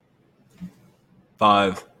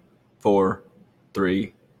5, 4,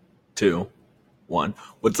 3, 2, 1.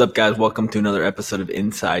 What's up, guys? Welcome to another episode of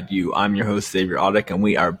Inside You. I'm your host, Xavier Audick, and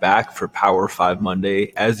we are back for Power 5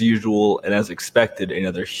 Monday. As usual, and as expected,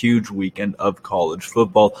 another huge weekend of college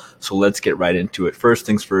football. So let's get right into it. First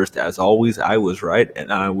things first, as always, I was right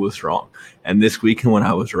and I was wrong. And this weekend when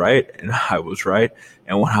I was right and I was right,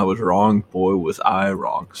 and when I was wrong, boy, was I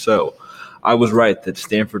wrong. So I was right that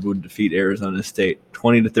Stanford would defeat Arizona State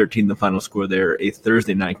 20-13, the final score there, a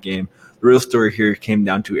Thursday night game. The real story here came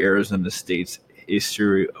down to Arizona State's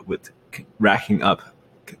history with racking up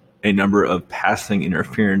a number of passing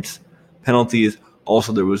interference penalties.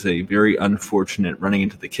 Also, there was a very unfortunate running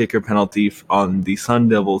into the kicker penalty on the Sun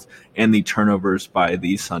Devils and the turnovers by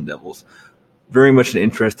the Sun Devils. Very much an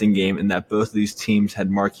interesting game in that both of these teams had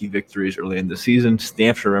marquee victories early in the season.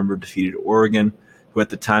 Stanford, remember, defeated Oregon, who at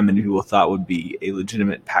the time many people thought would be a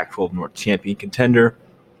legitimate Pac-12 North champion contender.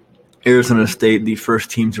 Arizona State, the first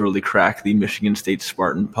team to really crack the Michigan State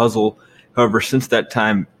Spartan puzzle. However, since that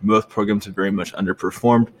time, both programs have very much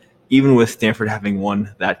underperformed, even with Stanford having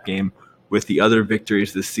won that game. With the other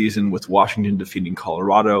victories this season, with Washington defeating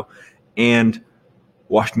Colorado and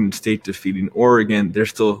Washington State defeating Oregon, they're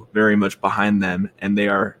still very much behind them, and they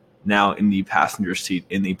are now in the passenger seat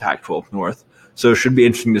in the Pac-12 North. So it should be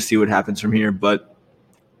interesting to see what happens from here, but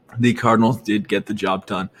the Cardinals did get the job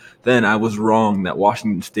done. Then I was wrong that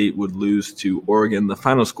Washington State would lose to Oregon. The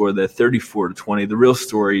final score there, 34-20. The real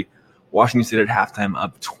story, Washington State at halftime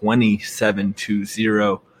up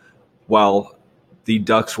 27-0, while the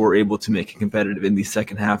Ducks were able to make it competitive in the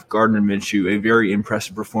second half. Gardner Minshew, a very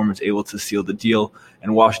impressive performance, able to seal the deal,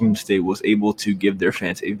 and Washington State was able to give their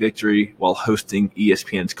fans a victory while hosting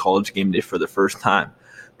ESPN's College Game Day for the first time.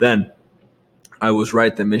 Then I was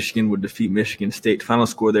right that Michigan would defeat Michigan State. Final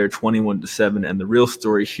score there, 21-7. And the real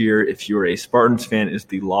story here, if you're a Spartans fan, is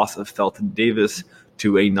the loss of Felton Davis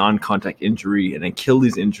to a non-contact injury, an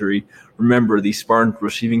Achilles injury. Remember, the Spartan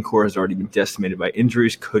receiving corps has already been decimated by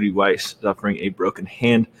injuries. Cody Weiss suffering a broken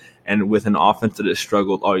hand. And with an offense that has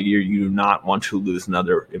struggled all year, you do not want to lose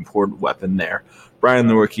another important weapon there. Brian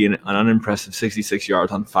Lewerke, an unimpressive 66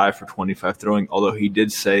 yards on 5 for 25 throwing, although he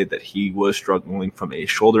did say that he was struggling from a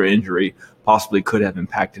shoulder injury, possibly could have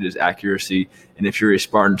impacted his accuracy. And if you're a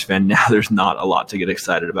Spartans fan, now there's not a lot to get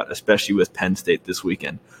excited about, especially with Penn State this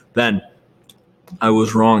weekend. Then I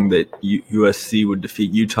was wrong that USC would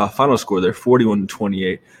defeat Utah. Final score there,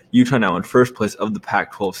 41-28. Utah now in first place of the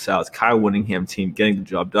Pac-12 South. Kyle Whittingham team getting the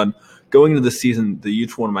job done. Going into the season, the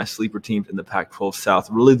Utes were one of my sleeper teams in the Pac-12 South.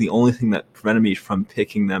 Really the only thing that prevented me from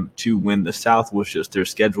picking them to win the South was just their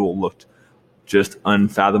schedule looked just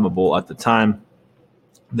unfathomable at the time.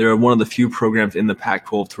 They're one of the few programs in the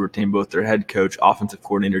Pac-12 to retain both their head coach, offensive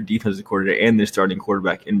coordinator, defensive coordinator, and their starting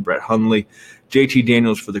quarterback in Brett Hundley. JT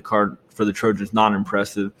Daniels for the Trojans, not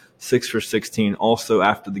impressive, 6 for 16. Also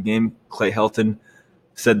after the game, Clay Helton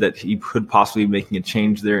said that he could possibly be making a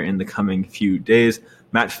change there in the coming few days.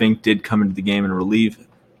 Matt Fink did come into the game and relieve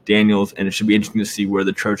Daniels, and it should be interesting to see where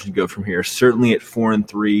the Trojans go from here. Certainly at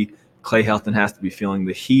 4-3, Clay Helton has to be feeling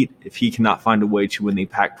the heat. If he cannot find a way to win the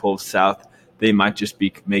Pac-12 South, they might just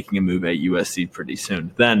be making a move at USC pretty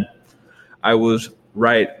soon. Then I was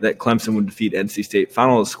right that Clemson would defeat NC State.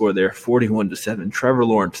 Final score there, 41-7. Trevor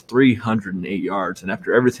Lawrence, 308 yards. And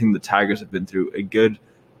after everything the Tigers have been through, a good,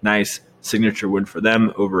 nice signature win for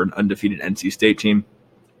them over an undefeated NC State team.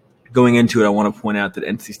 Going into it, I want to point out that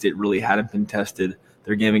NC State really hadn't been tested.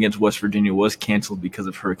 Their game against West Virginia was canceled because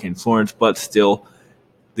of Hurricane Florence, but still,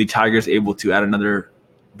 the Tigers able to add another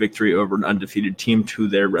victory over an undefeated team to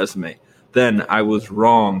their resume. Then I was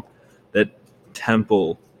wrong that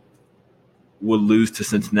Temple would lose to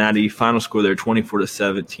Cincinnati. Final score there,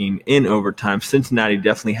 24-17 in overtime. Cincinnati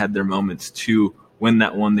definitely had their moments to win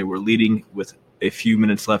that one. They were leading with a few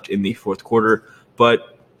minutes left in the fourth quarter,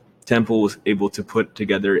 but Temple was able to put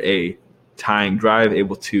together a tying drive,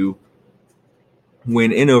 able to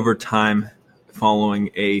win in overtime following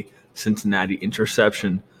a Cincinnati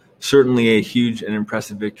interception. Certainly a huge and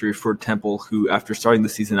impressive victory for Temple, who after starting the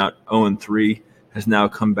season out 0-3 has now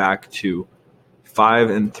come back to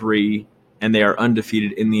 5-3, and they are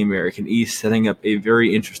undefeated in the American East, setting up a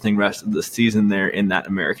very interesting rest of the season there in that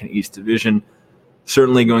American East division.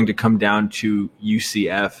 Certainly going to come down to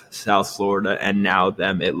UCF, South Florida, and now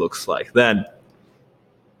them, it looks like. Then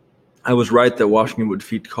I was right that Washington would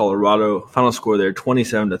defeat Colorado. Final score there,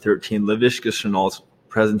 27-13. Laviska Shenault's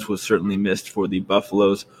presence was certainly missed for the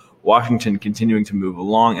Buffaloes. Washington continuing to move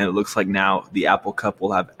along, and it looks like now the Apple Cup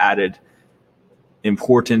will have added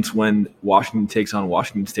importance when Washington takes on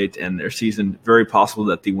Washington State to end their season. Very possible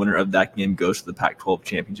that the winner of that game goes to the Pac-12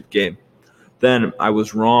 championship game. Then I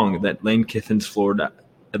was wrong that Lane Kiffin's Florida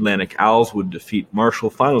Atlantic Owls would defeat Marshall.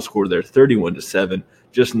 Final score there 31-7.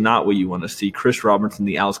 Just not what you want to see. Chris Robertson,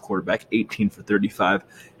 the Owls quarterback, 18 for 35.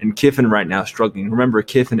 And Kiffin right now struggling. Remember,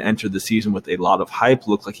 Kiffin entered the season with a lot of hype.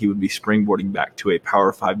 Looked like he would be springboarding back to a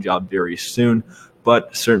Power 5 job very soon.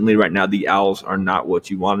 But certainly right now the Owls are not what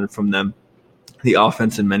you wanted from them. The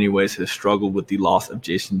offense in many ways has struggled with the loss of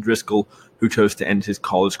Jason Driscoll, who chose to end his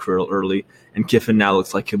college career early, and Kiffin now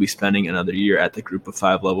looks like he'll be spending another year at the Group of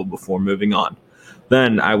 5 level before moving on.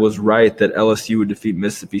 Then I was right that LSU would defeat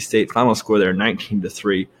Mississippi State. Final score there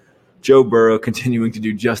 19-3. Joe Burrow continuing to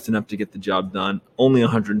do just enough to get the job done. Only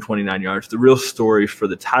 129 yards. The real story for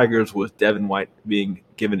the Tigers was Devin White being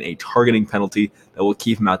given a targeting penalty that will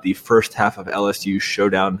keep him out the first half of LSU's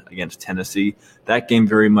showdown against Tennessee. That game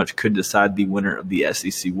very much could decide the winner of the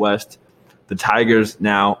SEC West. The Tigers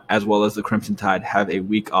now, as well as the Crimson Tide, have a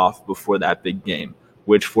week off before that big game,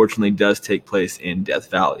 which fortunately does take place in Death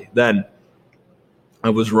Valley. Then I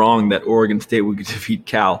was wrong that Oregon State would defeat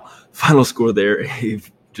Cal. Final score there,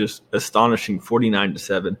 just astonishing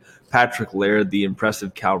 49-7. Patrick Laird, the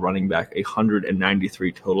impressive Cal running back,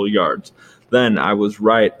 193 total yards. Then I was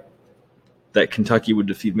right that Kentucky would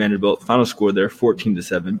defeat Vanderbilt. Final score there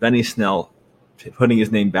 14-7. Benny Snell putting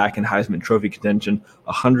his name back in Heisman Trophy contention,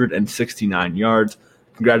 169 yards.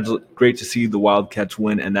 Great to see the Wildcats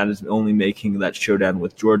win, and that is only making that showdown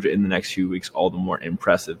with Georgia in the next few weeks all the more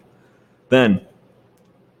impressive. Then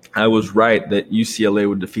I was right that UCLA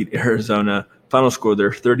would defeat Arizona. Final score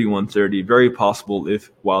there, 31-30. Very possible if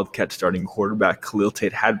Wildcat starting quarterback Khalil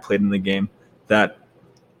Tate had played in the game that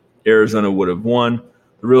Arizona would have won.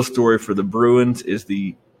 The real story for the Bruins is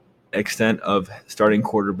the extent of starting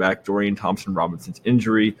quarterback Dorian Thompson-Robinson's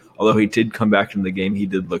injury. Although he did come back into the game, he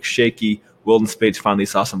did look shaky. Wilton Spates finally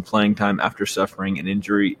saw some playing time after suffering an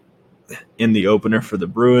injury in the opener for the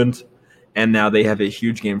Bruins. And now they have a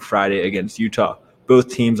huge game Friday against Utah. Both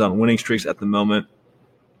teams on winning streaks at the moment,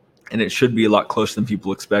 and it should be a lot closer than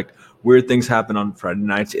people expect. Weird things happen on Friday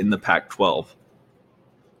nights in the Pac-12.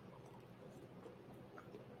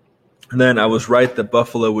 And then I was right that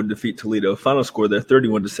Buffalo would defeat Toledo. Final score there,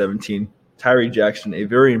 31-17. Tyree Jackson, a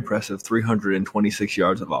very impressive 326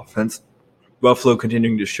 yards of offense. Buffalo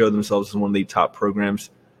continuing to show themselves as one of the top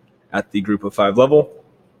programs at the Group of 5 level.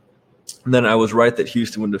 And then I was right that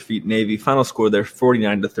Houston would defeat Navy. Final score there,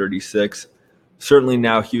 49-36. Certainly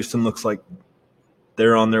now Houston looks like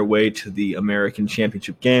they're on their way to the American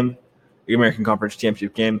Championship game, the American Conference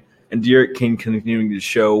Championship game. And Derek King continuing to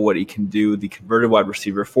show what he can do. The converted wide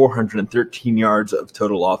receiver, 413 yards of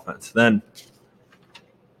total offense. Then,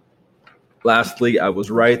 lastly, I was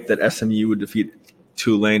right that SMU would defeat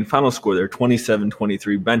Tulane. Final score there,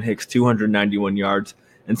 27-23. Ben Hicks, 291 yards.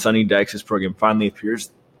 And Sonny Dykes' program finally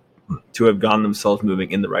appears to have gotten themselves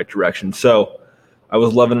moving in the right direction. So, I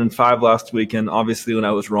was 11-5 last weekend. Obviously, when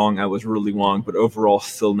I was wrong, I was really wrong. But overall,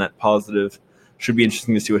 still net positive. Should be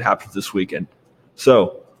interesting to see what happens this weekend.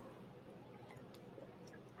 So,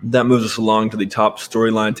 that moves us along to the top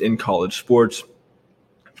storylines in college sports.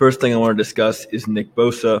 First thing I want to discuss is Nick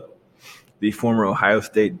Bosa, the former Ohio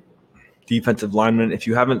State defensive lineman. If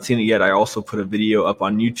you haven't seen it yet, I also put a video up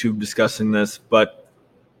on YouTube discussing this. But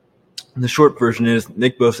the short version is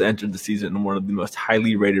Nick Bosa entered the season in one of the most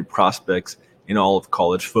highly rated prospects in all of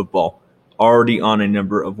college football, already on a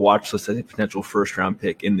number of watch lists as a potential first-round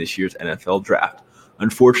pick in this year's NFL draft.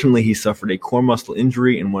 Unfortunately, he suffered a core muscle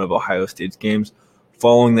injury in one of Ohio State's games.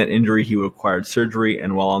 Following that injury, he required surgery,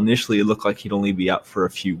 and while initially it looked like he'd only be out for a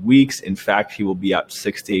few weeks, in fact, he will be out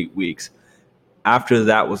 6 to 8 weeks. After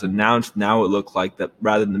that was announced, now it looked like that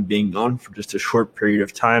rather than being gone for just a short period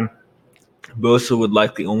of time, Bosa would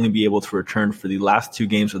likely only be able to return for the last 2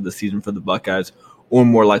 games of the season for the Buckeyes, or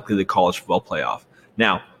more likely the college football playoff.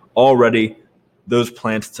 Now, already those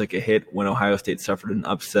plans took a hit when Ohio State suffered an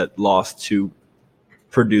upset loss to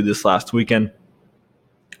Purdue this last weekend.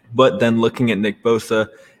 But then looking at Nick Bosa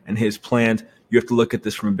and his plans, you have to look at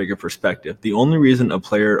this from a bigger perspective. The only reason a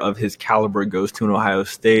player of his caliber goes to an Ohio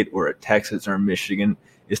State or a Texas or a Michigan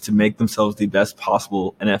is to make themselves the best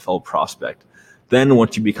possible NFL prospect. Then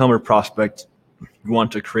once you become a prospect, you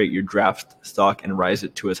want to create your draft stock and rise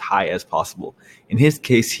it to as high as possible. In his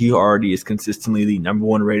case, he already is consistently the number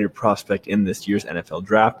 1 rated prospect in this year's NFL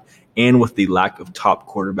draft, and with the lack of top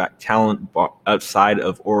quarterback talent outside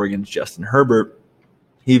of Oregon's Justin Herbert,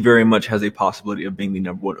 he very much has a possibility of being the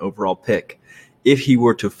number 1 overall pick. If he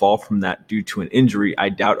were to fall from that due to an injury, I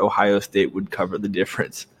doubt Ohio State would cover the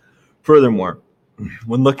difference. Furthermore,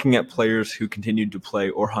 when looking at players who continued to play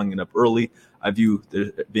or hung it up early, I view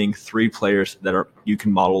there being 3 players that you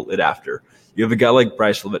can model it after. You have a guy like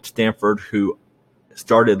Bryce Love at Stanford who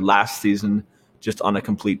started last season just on a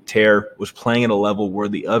complete tear, was playing at a level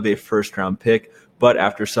worthy of a first-round pick, but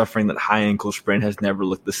after suffering that high ankle sprain has never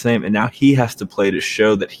looked the same, and now he has to play to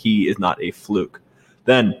show that he is not a fluke.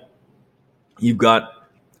 Then you've got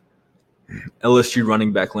LSU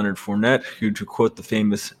running back Leonard Fournette, who, to quote the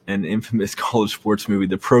famous and infamous college sports movie,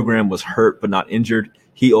 the program was hurt but not injured.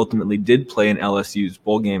 He ultimately did play in LSU's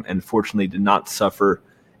bowl game and fortunately did not suffer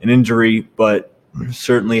an injury, but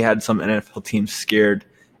certainly had some NFL teams scared,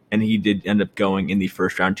 and he did end up going in the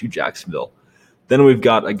first round to Jacksonville. Then we've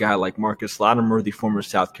got a guy like Marcus Lattimore, the former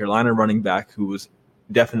South Carolina running back, who was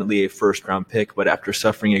definitely a first-round pick, but after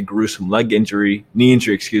suffering a gruesome knee injury,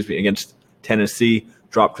 against Tennessee,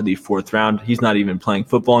 dropped to the fourth round. He's not even playing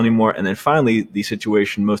football anymore. And then finally, the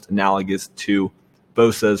situation most analogous to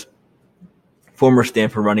Bosa's former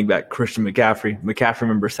Stanford running back, Christian McCaffrey. McCaffrey,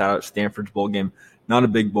 remember, sat out Stanford's bowl game. Not a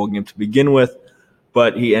big bowl game to begin with,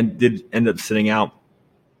 but he did end up sitting out.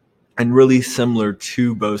 And really similar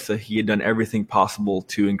to Bosa, he had done everything possible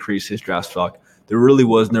to increase his draft stock. There really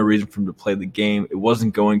was no reason for him to play the game. It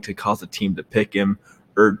wasn't going to cause a team to pick him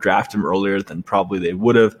or draft him earlier than probably they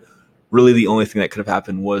would have. Really, the only thing that could have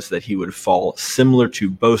happened was that he would fall, similar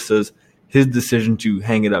to Bosa's. His decision to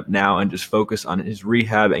hang it up now and just focus on his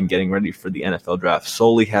rehab and getting ready for the NFL draft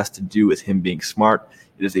solely has to do with him being smart.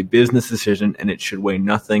 It is a business decision, and it should weigh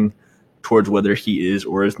nothing towards whether he is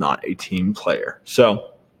or is not a team player.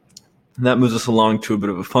 So that moves us along to a bit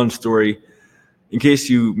of a fun story. In case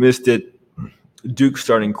you missed it, Duke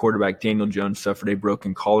starting quarterback Daniel Jones suffered a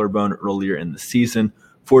broken collarbone earlier in the season.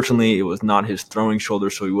 Fortunately, it was not his throwing shoulder,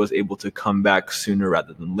 so he was able to come back sooner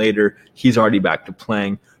rather than later. He's already back to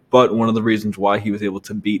playing, but one of the reasons why he was able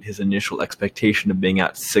to beat his initial expectation of being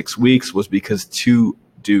out 6 weeks was because two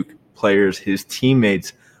Duke players, his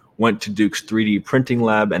teammates, went to Duke's 3D printing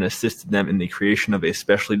lab and assisted them in the creation of a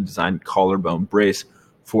specially designed collarbone brace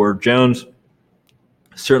for Jones.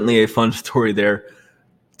 Certainly a fun story there.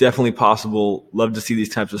 Definitely possible. Love to see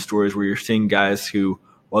these types of stories where you're seeing guys who,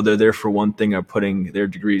 while they're there for one thing, are putting their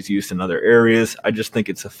degrees used in other areas. I just think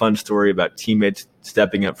it's a fun story about teammates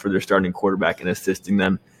stepping up for their starting quarterback and assisting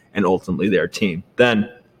them and ultimately their team. Then,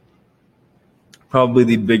 probably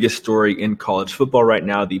the biggest story in college football right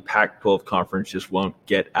now, the Pac-12 conference just won't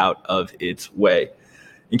get out of its way.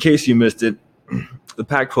 In case you missed it, the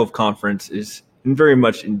Pac-12 conference is very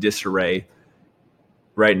much in disarray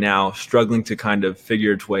right now, struggling to kind of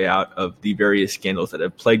figure its way out of the various scandals that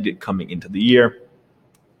have plagued it coming into the year.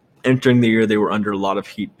 Entering the year, they were under a lot of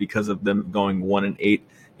heat because of them going 1-8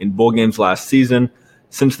 in bowl games last season.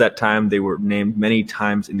 Since that time, they were named many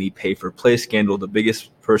times in the pay-for-play scandal, the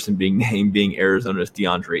biggest person being named being Arizona's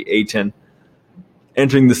DeAndre Ayton.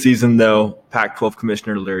 Entering the season, though, Pac-12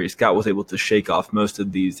 Commissioner Larry Scott was able to shake off most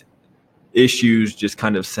of these issues, just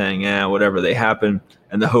kind of saying, whatever, they happen.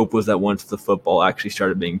 And the hope was that once the football actually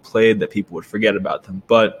started being played, that people would forget about them.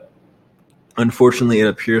 But unfortunately, it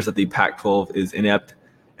appears that the Pac-12 is inept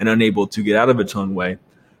and unable to get out of its own way.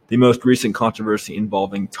 The most recent controversy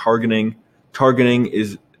involving targeting. Targeting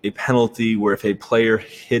is a penalty where if a player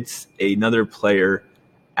hits another player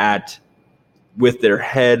with their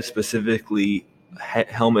head, specifically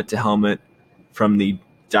helmet to helmet, from the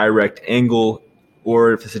direct angle,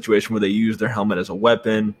 or if a situation where they use their helmet as a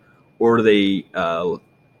weapon, or they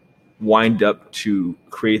wind up to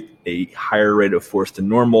create a higher rate of force than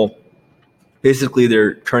normal. Basically,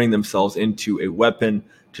 they're turning themselves into a weapon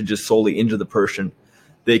to just solely injure the person.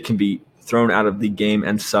 They can be thrown out of the game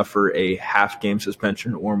and suffer a half-game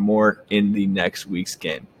suspension or more in the next week's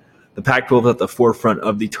game. The Pac-12 is at the forefront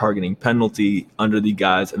of the targeting penalty under the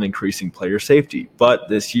guise of increasing player safety. But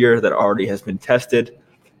this year, that already has been tested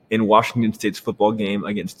in Washington State's football game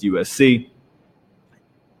against USC.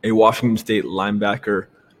 A Washington State linebacker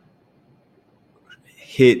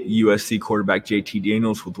hit USC quarterback JT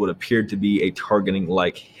Daniels with what appeared to be a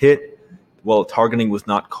targeting-like hit. While targeting was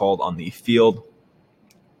not called on the field,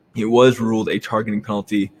 it was ruled a targeting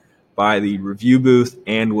penalty by the review booth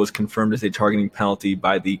and was confirmed as a targeting penalty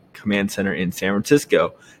by the command center in San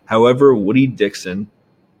Francisco. However, Woody Dixon,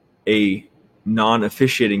 a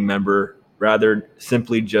non-officiating member, rather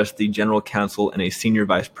simply just the general counsel and a senior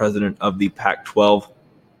vice president of the Pac-12,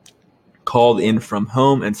 called in from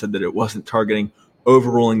home and said that it wasn't targeting,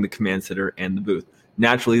 overruling the command center and the booth.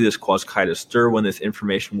 Naturally, this caused quite a stir when this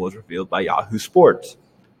information was revealed by Yahoo Sports.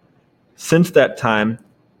 Since that time,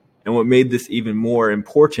 and what made this even more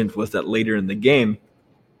important was that later in the game,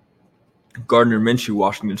 Gardner Minshew,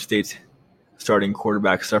 Washington State's starting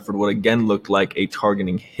quarterback, suffered what again looked like a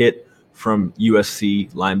targeting hit from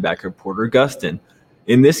USC linebacker Porter Gustin.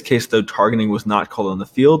 In this case, though, targeting was not called on the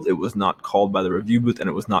field, it was not called by the review booth, and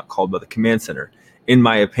it was not called by the command center. In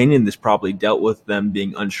my opinion, this probably dealt with them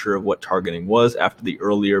being unsure of what targeting was after the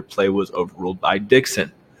earlier play was overruled by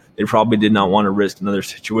Dixon. They probably did not want to risk another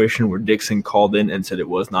situation where Dixon called in and said it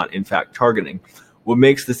was not in fact targeting. What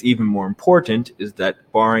makes this even more important is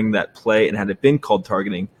that barring that play and had it been called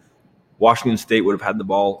targeting, Washington State would have had the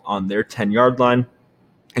ball on their 10-yard line,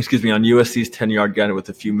 on USC's 10-yard line with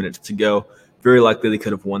a few minutes to go. Very likely they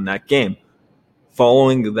could have won that game.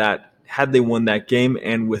 Following that, had they won that game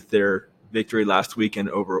and with their victory last weekend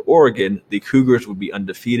over Oregon, the Cougars would be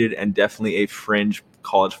undefeated and definitely a fringe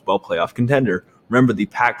college football playoff contender. Remember, the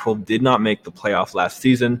Pac-12 did not make the playoff last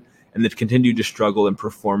season, and they've continued to struggle in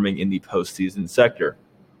performing in the postseason sector.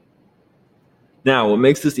 Now, what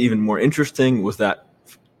makes this even more interesting was that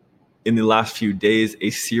in the last few days, a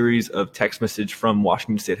series of text messages from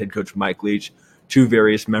Washington State head coach Mike Leach to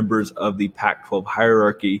various members of the Pac-12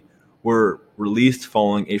 hierarchy were released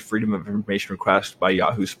following a Freedom of Information request by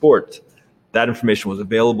Yahoo Sports. That information was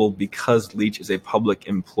available because Leach is a public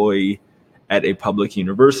employee at a public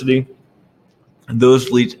university. Those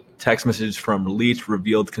text messages from Leach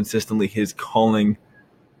revealed consistently his calling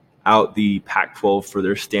out the Pac-12 for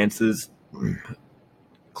their stances,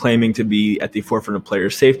 claiming to be at the forefront of player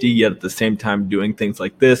safety, yet at the same time doing things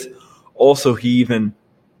like this. Also, he even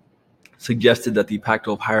suggested that the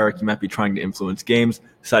Pac-12 hierarchy might be trying to influence games,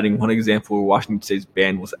 citing one example where Washington State's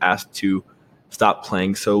band was asked to stop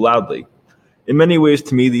playing so loudly. In many ways,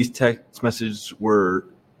 to me, these text messages were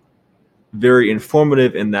very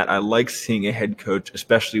informative in that I like seeing a head coach,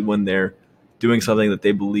 especially when they're doing something that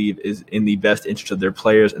they believe is in the best interest of their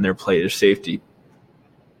players and their players' safety.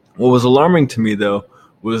 What was alarming to me, though,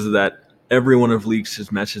 was that every one of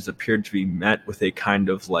Leach's messages appeared to be met with a kind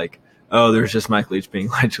of like, oh, there's just Mike Leach being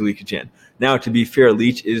lied to Leach again. Now, to be fair,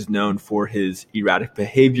 Leach is known for his erratic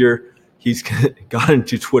behavior. He's gotten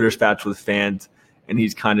into Twitter spats with fans, and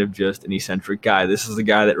he's kind of just an eccentric guy. This is a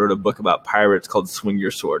guy that wrote a book about pirates called Swing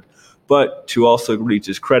Your Sword. But to also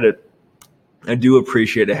Leach's credit, I do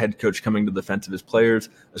appreciate a head coach coming to the defense of his players,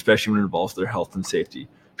 especially when it involves their health and safety.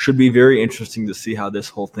 Should be very interesting to see how this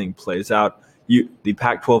whole thing plays out. The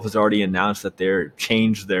Pac-12 has already announced that they're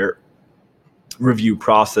changed their review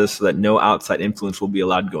process so that no outside influence will be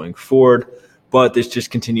allowed going forward. But this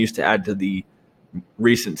just continues to add to the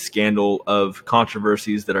recent scandal of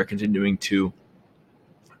controversies that are continuing to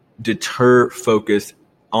deter focus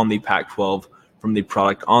on the Pac-12 from the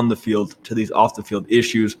product on the field to these off-the-field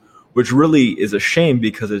issues, which really is a shame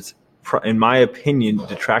because it's, in my opinion,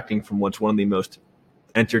 detracting from what's one of the most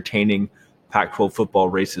entertaining Pac-12 football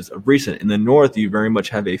races of recent. In the North, you very much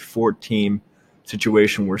have a four-team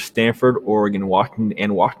situation where Stanford, Oregon, Washington,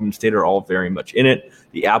 and Washington State are all very much in it.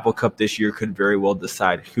 The Apple Cup this year could very well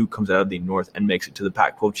decide who comes out of the North and makes it to the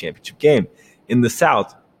Pac-12 championship game. In the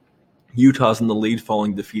South, Utah's in the lead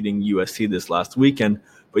following defeating USC this last weekend,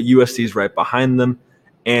 but USC is right behind them,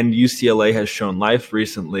 and UCLA has shown life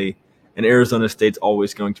recently, and Arizona State's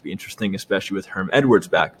always going to be interesting, especially with Herm Edwards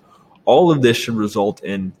back. All of this should result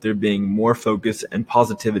in there being more focus and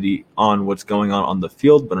positivity on what's going on the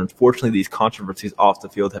field, but unfortunately these controversies off the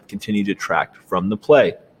field have continued to detract from the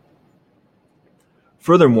play.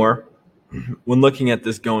 Furthermore, when looking at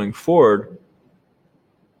this going forward,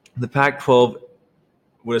 the Pac-12,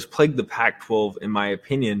 what has plagued the Pac-12, in my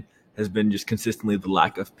opinion, has been just consistently the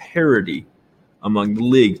lack of parity among the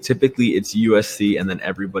league. Typically, it's USC and then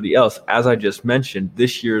everybody else. As I just mentioned,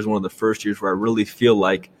 this year is one of the first years where I really feel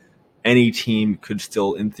like any team could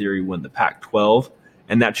still, in theory, win the Pac-12,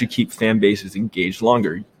 and that should keep fan bases engaged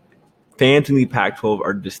longer. Fans in the Pac-12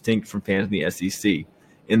 are distinct from fans in the SEC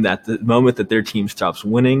in that the moment that their team stops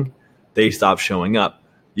winning, they stop showing up.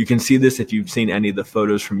 You can see this if you've seen any of the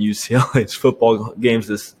photos from UCLA's football games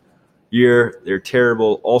this year. They're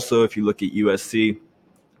terrible. Also, if you look at USC,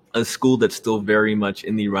 a school that's still very much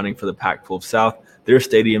in the running for the Pac-12 South, their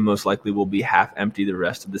stadium most likely will be half empty the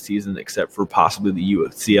rest of the season, except for possibly the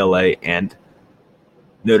UCLA and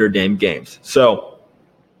Notre Dame games. So,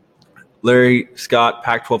 Larry Scott,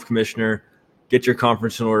 Pac-12 commissioner, get your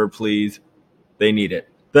conference in order, please. They need it.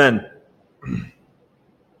 Then,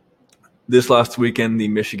 this last weekend, the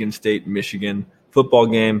Michigan State-Michigan football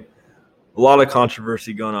game. A lot of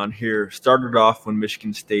controversy going on here. Started off when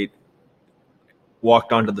Michigan State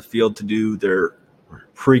walked onto the field to do their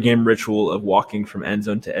pregame ritual of walking from end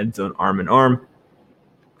zone to end zone arm in arm.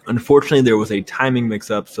 Unfortunately, there was a timing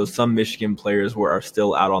mix-up, so some Michigan players are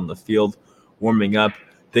still out on the field warming up,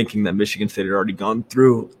 thinking that Michigan State had already gone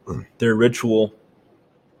through their ritual.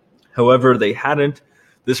 However, they hadn't.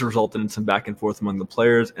 This resulted in some back and forth among the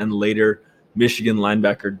players, and later, Michigan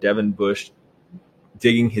linebacker Devin Bush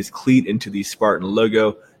digging his cleat into the Spartan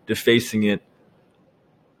logo, defacing it,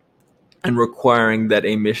 and requiring that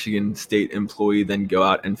a Michigan State employee then go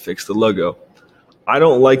out and fix the logo. I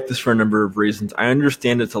don't like this for a number of reasons. I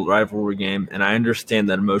understand it's a rivalry game, and I understand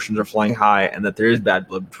that emotions are flying high and that there is bad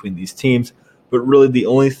blood between these teams, but really the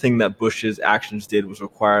only thing that Bush's actions did was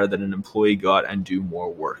require that an employee go out and do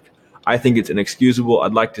more work. I think it's inexcusable.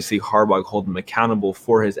 I'd like to see Harbaugh hold him accountable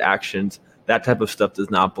for his actions. That type of stuff does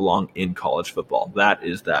not belong in college football. That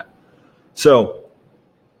is that. So,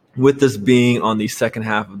 with this being on the second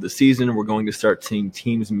half of the season, we're going to start seeing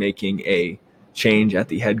teams making a change at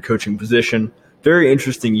the head coaching position. Very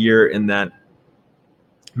interesting year in that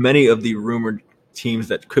many of the rumored teams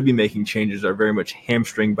that could be making changes are very much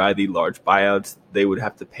hamstringed by the large buyouts they would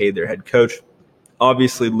have to pay their head coach.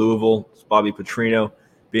 Obviously, Louisville, Bobby Petrino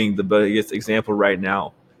being the biggest example right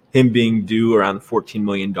now. Him being due around $14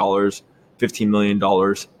 million, $15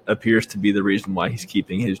 million appears to be the reason why he's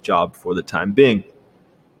keeping his job for the time being.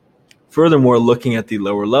 Furthermore, looking at the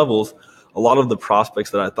lower levels, a lot of the prospects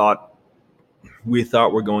that we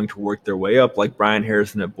thought were going to work their way up, like Brian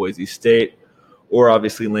Harrison at Boise State, or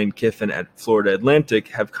obviously Lane Kiffin at Florida Atlantic,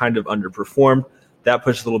 have kind of underperformed. That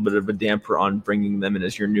puts a little bit of a damper on bringing them in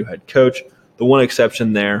as your new head coach. The one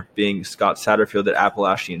exception there being Scott Satterfield at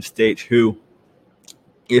Appalachian State, who,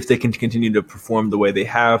 if they can continue to perform the way they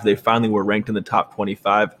have, they finally were ranked in the top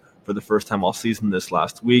 25 for the first time all season this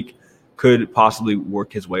last week, could possibly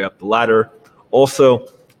work his way up the ladder. Also,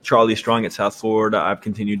 Charlie Strong at South Florida, I've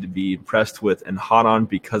continued to be impressed with and hot on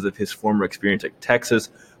because of his former experience at Texas,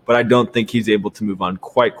 but I don't think he's able to move on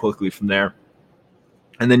quite quickly from there.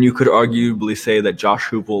 And then you could arguably say that Josh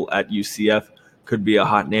Heupel at UCF could be a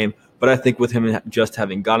hot name, but I think with him just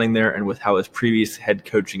having gotten there and with how his previous head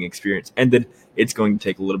coaching experience ended, it's going to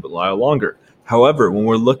take a little bit longer. However, when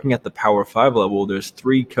we're looking at the Power 5 level, there's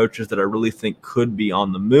three coaches that I really think could be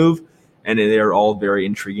on the move, and they are all very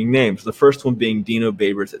intriguing names. The first one being Dino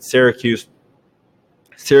Babers at Syracuse.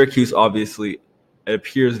 Syracuse obviously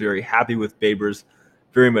appears very happy with Babers,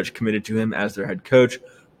 very much committed to him as their head coach,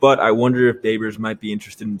 but I wonder if Babers might be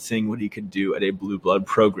interested in seeing what he could do at a blue blood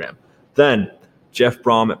program. Then Jeff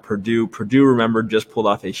Brom at Purdue. Purdue, remember, just pulled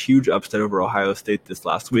off a huge upset over Ohio State this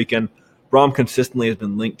last weekend. Brom consistently has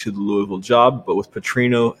been linked to the Louisville job, but with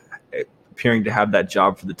Petrino appearing to have that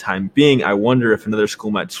job for the time being, I wonder if another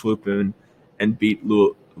school might swoop in and beat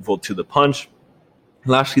Louisville to the punch.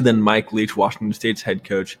 Lastly, then Mike Leach, Washington State's head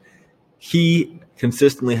coach. He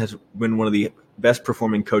consistently has been one of the best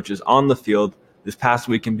performing coaches on the field. This past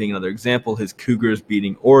weekend being another example, his Cougars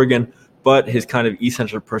beating Oregon, but his kind of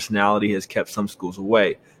eccentric personality has kept some schools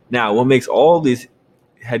away. Now, what makes all these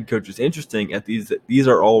head coaches interesting at these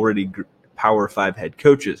are already Power 5 head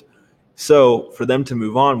coaches. So for them to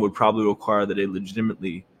move on would probably require that a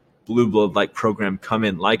legitimately blue blood-like program come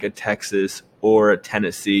in, like a Texas or a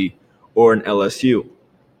Tennessee or an LSU.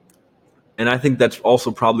 And I think that's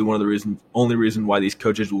also probably one of the only reason why these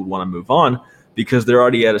coaches would want to move on, because they're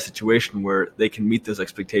already at a situation where they can meet those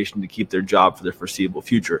expectations to keep their job for their foreseeable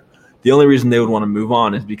future. The only reason they would want to move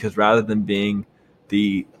on is because rather than being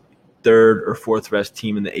the third or fourth best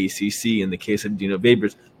team in the ACC, in the case of Dino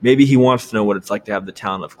Babers, maybe he wants to know what it's like to have the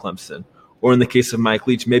talent of Clemson. Or in the case of Mike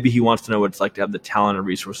Leach, maybe he wants to know what it's like to have the talent and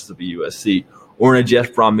resources of a USC. Or in a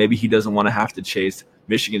Jeff Brom, maybe he doesn't want to have to chase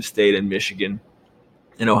Michigan State and Michigan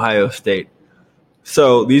and Ohio State.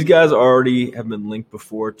 So these guys already have been linked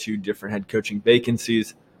before to different head coaching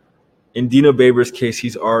vacancies. In Dino Babers' case,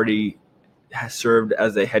 he's already has served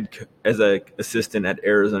as a assistant at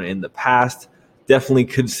Arizona in the past. Definitely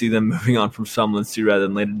could see them moving on from Sumlin sooner rather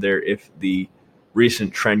than later there if the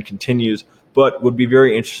recent trend continues, but would be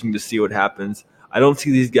very interesting to see what happens. I don't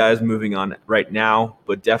see these guys moving on right now,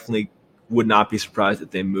 but definitely would not be surprised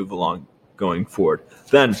if they move along going forward.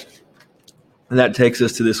 Then, and that takes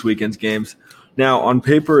us to this weekend's games. Now, on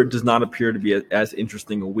paper, it does not appear to be as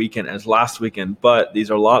interesting a weekend as last weekend, but these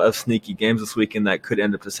are a lot of sneaky games this weekend that could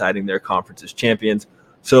end up deciding their conference as champions.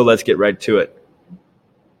 So let's get right to it.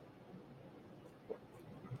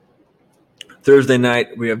 Thursday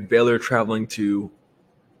night, we have Baylor traveling to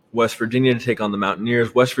West Virginia to take on the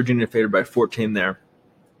Mountaineers. West Virginia favored by 14 there.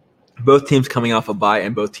 Both teams coming off a bye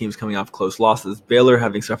and both teams coming off close losses. Baylor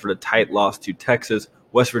having suffered a tight loss to Texas.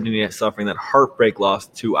 West Virginia suffering that heartbreak loss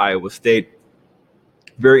to Iowa State.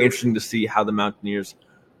 Very interesting to see how the Mountaineers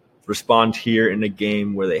respond here in a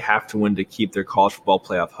game where they have to win to keep their college football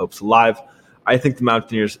playoff hopes alive. I think the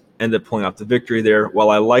Mountaineers end up pulling off the victory there.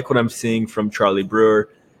 While I like what I'm seeing from Charlie Brewer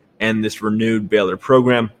and this renewed Baylor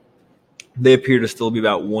program, they appear to still be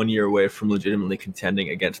about 1 year away from legitimately contending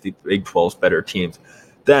against the Big 12's better teams.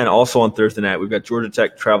 Then, also on Thursday night, we've got Georgia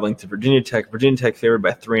Tech traveling to Virginia Tech. Virginia Tech favored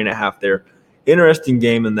by 3.5 there. Interesting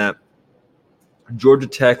game in that Georgia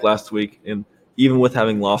Tech last week, and even with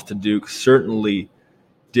having lost to Duke, certainly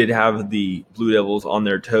did have the Blue Devils on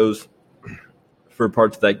their toes for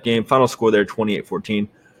parts of that game. Final score there, 28-14.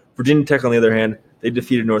 Virginia Tech, on the other hand, they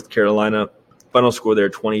defeated North Carolina. Final score there,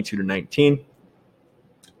 22-19.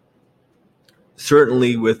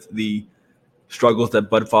 Certainly with the struggles that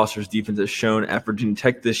Bud Foster's defense has shown at Virginia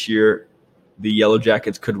Tech this year, the Yellow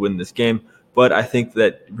Jackets could win this game. But I think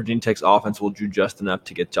that Virginia Tech's offense will do just enough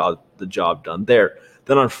to get the job done there.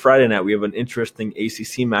 Then on Friday night, we have an interesting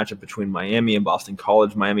ACC matchup between Miami and Boston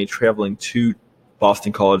College. Miami traveling to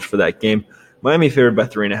Boston College for that game. Miami favored by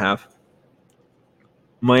 3.5.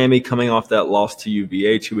 Miami coming off that loss to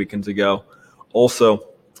UVA 2 weekends ago. Also,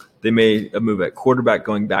 they made a move at quarterback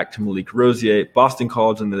going back to Malik Rosier. Boston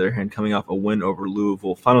College, on the other hand, coming off a win over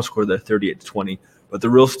Louisville. Final score there, 38-20. But the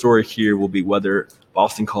real story here will be whether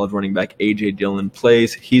Boston College running back A.J. Dillon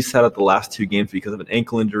plays. He's sat out the last 2 games because of an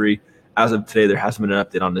ankle injury. As of today, there hasn't been an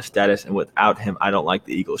update on his status, and without him, I don't like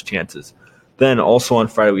the Eagles' chances. Then also on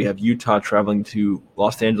Friday, we have Utah traveling to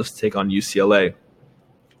Los Angeles to take on UCLA.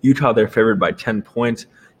 Utah, they're favored by 10 points.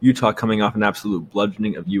 Utah coming off an absolute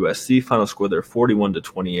bludgeoning of USC. Final score there,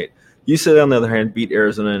 41-28. UCLA, on the other hand, beat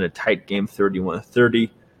Arizona in a tight game, 31-30.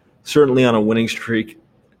 Certainly on a winning streak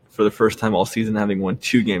for the first time all season, having won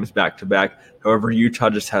 2 games back-to-back. However, Utah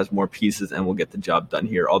just has more pieces and will get the job done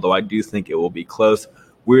here, although I do think it will be close.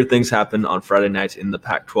 Weird things happen on Friday nights in the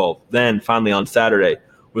Pac-12. Then, finally on Saturday,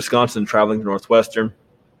 Wisconsin traveling to Northwestern.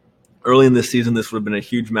 Early in this season, this would have been a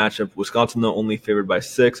huge matchup. Wisconsin, though, only favored by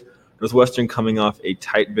 6. Northwestern coming off a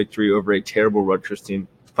tight victory over a terrible Rutgers team.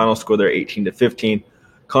 Final score there, 18-15.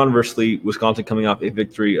 Conversely, Wisconsin coming off a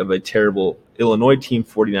victory of a terrible Illinois team,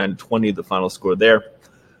 49-20, the final score there.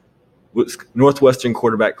 Northwestern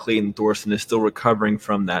quarterback Clayton Thorson is still recovering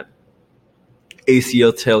from that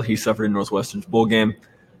ACL tear he suffered in Northwestern's bowl game.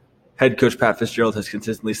 Head coach Pat Fitzgerald has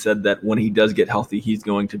consistently said that when he does get healthy, he's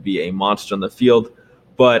going to be a monster on the field.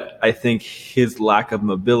 But I think his lack of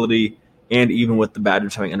mobility, and even with the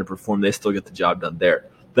Badgers having underperformed, they still get the job done there.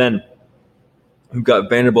 Then we've got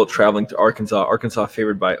Vanderbilt traveling to Arkansas. Arkansas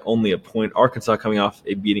favored by only a point. Arkansas coming off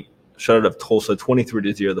a beating shutout of Tulsa,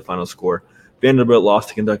 23-0, the final score. Vanderbilt lost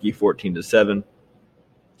to Kentucky 14-7.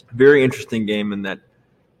 Very interesting game in that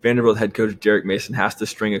Vanderbilt head coach Derek Mason has to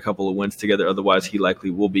string a couple of wins together, otherwise he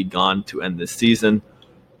likely will be gone to end this season.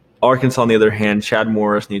 Arkansas, on the other hand, Chad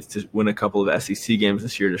Morris needs to win a couple of SEC games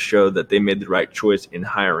this year to show that they made the right choice in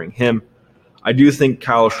hiring him. I do think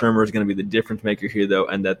Kyle Schirmer is going to be the difference maker here, though,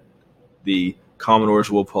 and that the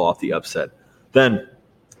Commodores will pull off the upset. Then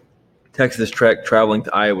Texas Tech traveling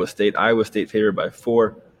to Iowa State. Iowa State favored by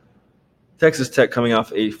 4. Texas Tech coming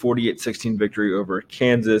off a 48-16 victory over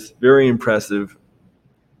Kansas. Very impressive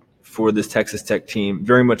for this Texas Tech team.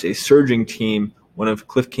 Very much a surging team, one of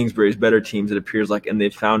Cliff Kingsbury's better teams, it appears like, and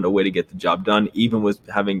they've found a way to get the job done, even with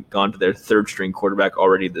having gone to their third-string quarterback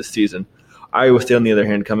already this season. Iowa State, on the other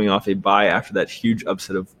hand, coming off a bye after that huge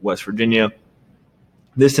upset of West Virginia.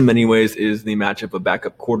 This, in many ways, is the matchup of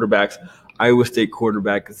backup quarterbacks. Iowa State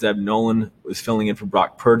quarterback Zeb Nolan was filling in for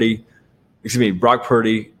Brock Purdy. Brock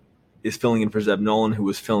Purdy is filling in for Zeb Nolan, who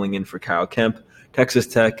was filling in for Kyle Kemp. Texas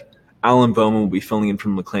Tech, Alan Bowman will be filling in for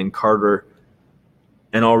McLean Carter.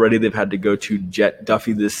 And already they've had to go to Jet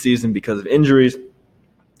Duffy this season because of injuries.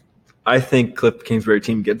 I think Cliff Kingsbury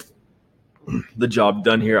team gets the job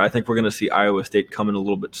done here. I think we're going to see Iowa State come in a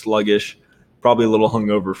little bit sluggish, probably a little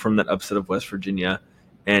hungover from that upset of West Virginia,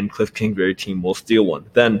 and Cliff Kingsbury team will steal one.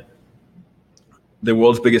 Then the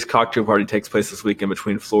world's biggest cocktail party takes place this weekend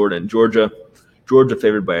between Florida and Georgia. Georgia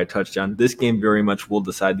favored by a touchdown. This game very much will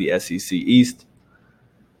decide the SEC East,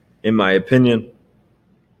 in my opinion.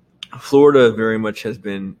 Florida very much has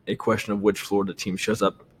been a question of which Florida team shows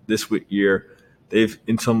up this year. They've,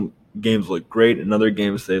 in some games, looked great. In other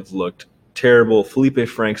games, they've looked terrible. Felipe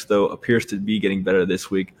Franks, though, appears to be getting better this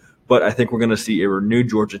week. But I think we're going to see a renewed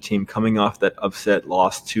Georgia team coming off that upset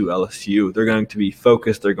loss to LSU. They're going to be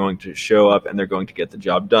focused, they're going to show up, and they're going to get the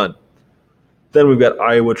job done. Then we've got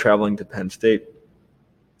Iowa traveling to Penn State.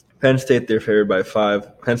 Penn State, they're favored by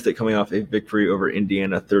 5. Penn State coming off a victory over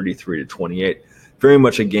Indiana, 33-28. Very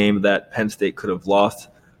much a game that Penn State could have lost.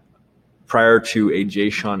 Prior to a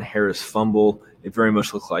Ja'Shawn Harris fumble, it very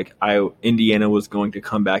much looked like Indiana was going to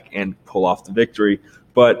come back and pull off the victory,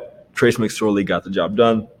 but Trace McSorley got the job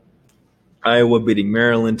done. Iowa beating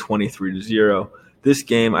Maryland 23-0. This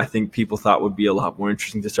game, I think people thought would be a lot more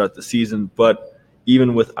interesting to start the season, but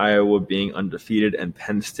even with Iowa being undefeated and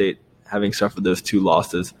Penn State having suffered those 2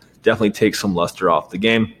 losses, definitely takes some luster off the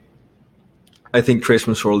game. I think Trace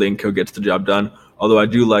McSorley and co gets the job done, although I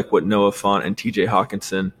do like what Noah Fant and TJ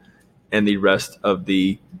Hawkinson and the rest of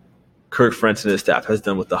the Kirk Ferentz and his staff has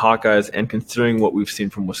done with the Hawkeyes, and considering what we've seen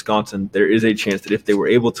from Wisconsin, there is a chance that if they were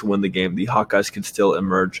able to win the game, the Hawkeyes could still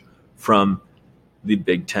emerge from the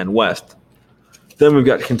Big Ten West. Then we've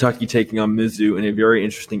got Kentucky taking on Mizzou in a very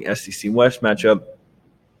interesting SEC West matchup.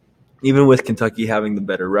 Even with Kentucky having the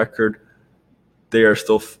better record, they are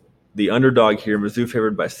still the underdog here. Mizzou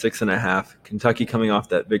favored by 6.5. Kentucky coming off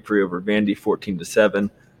that victory over Vandy 14-7.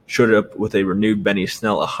 Showed up with a renewed Benny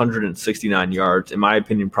Snell, 169 yards. In my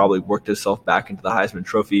opinion, probably worked himself back into the Heisman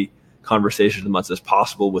Trophy conversation as much as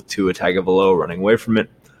possible with Tua Tagovailoa running away from it.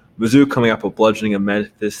 Mizzou coming up with bludgeoning of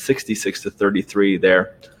Memphis 66-33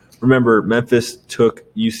 there. Remember, Memphis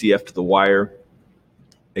took UCF to the wire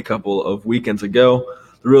a couple of weekends ago.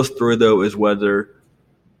 The real story, though, is whether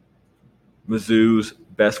Mizzou's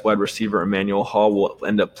best wide receiver, Emmanuel Hall, will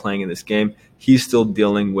end up playing in this game. He's still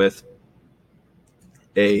dealing with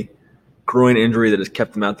a groin injury that has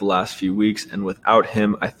kept him out the last few weeks, and without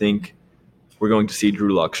him, I think we're going to see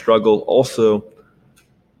Drew Lock struggle. Also,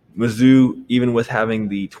 Mizzou, even with having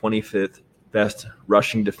the 25th best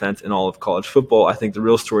rushing defense in all of college football, I think the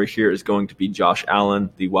real story here is going to be Josh Allen,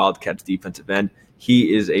 the Wildcats defensive end.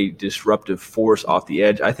 He is a disruptive force off the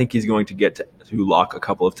edge. I think he's going to get to Lock a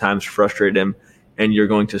couple of times, frustrate him, and you're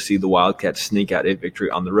going to see the Wildcats sneak out a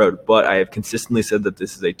victory on the road. But I have consistently said that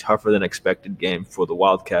this is a tougher than expected game for the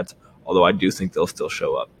Wildcats, although I do think they'll still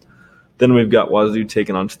show up. Then we've got Wazoo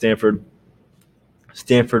taking on Stanford.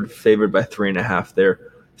 Stanford favored by 3.5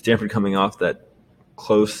 there. Stanford coming off that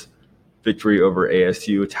close victory over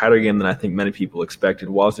ASU, a tighter game than I think many people expected.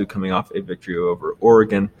 Wazoo coming off a victory over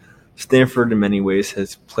Oregon. Stanford, in many ways,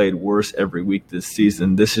 has played worse every week this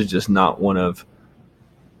season. This is just not one of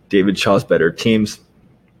David Shaw's better teams.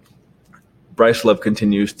 Bryce Love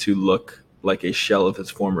continues to look like a shell of his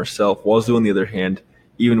former self. Wazoo, on the other hand,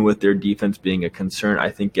 even with their defense being a concern, I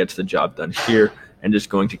think gets the job done here and just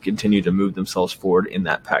going to continue to move themselves forward in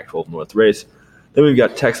that Pac-12 North race. Then we've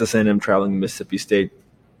got Texas A&M traveling to Mississippi State.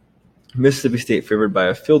 Mississippi State favored by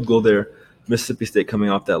a field goal there. Mississippi State coming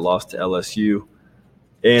off that loss to LSU.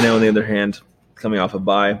 A&M, on the other hand, coming off a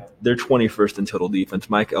bye. They're 21st in total defense.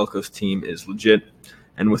 Mike Elko's team is legit.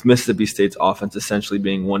 And with Mississippi State's offense essentially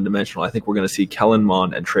being one-dimensional, I think we're going to see Kellen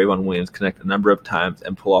Mond and Trayvon Williams connect a number of times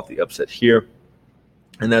and pull off the upset here.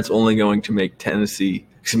 And that's only going to make Texas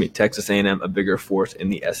A&M a bigger force in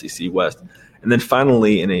the SEC West. And then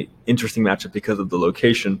finally, in an interesting matchup because of the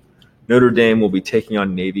location, Notre Dame will be taking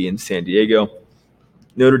on Navy in San Diego.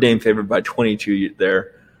 Notre Dame favored by 22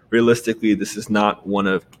 there. Realistically, this is not one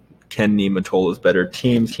of Ken Niumatola's better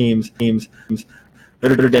teams.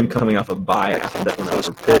 Notre Dame coming off a bye after that one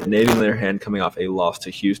over Pitt. Navy, on the other hand, coming off a loss to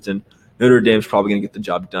Houston. Notre Dame's probably going to get the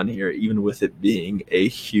job done here, even with it being a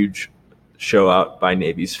huge show out by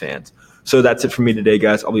Navy's fans. So that's it for me today,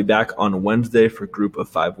 guys. I'll be back on Wednesday for Group of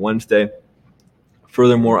 5 Wednesday.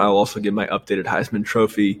 Furthermore, I'll also give my updated Heisman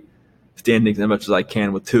Trophy standings as much as I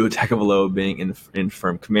can, with Tua Tagovailoa being in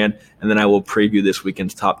firm command, and then I will preview this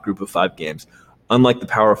weekend's top Group of 5 games. Unlike the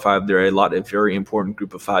Power 5, there are a lot of very important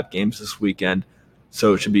Group of 5 games this weekend,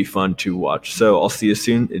 so it should be fun to watch. So I'll see you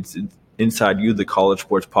soon. It's Inside You, the college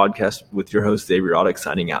sports podcast, with your host Xavier Audick,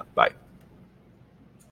 signing out. Bye.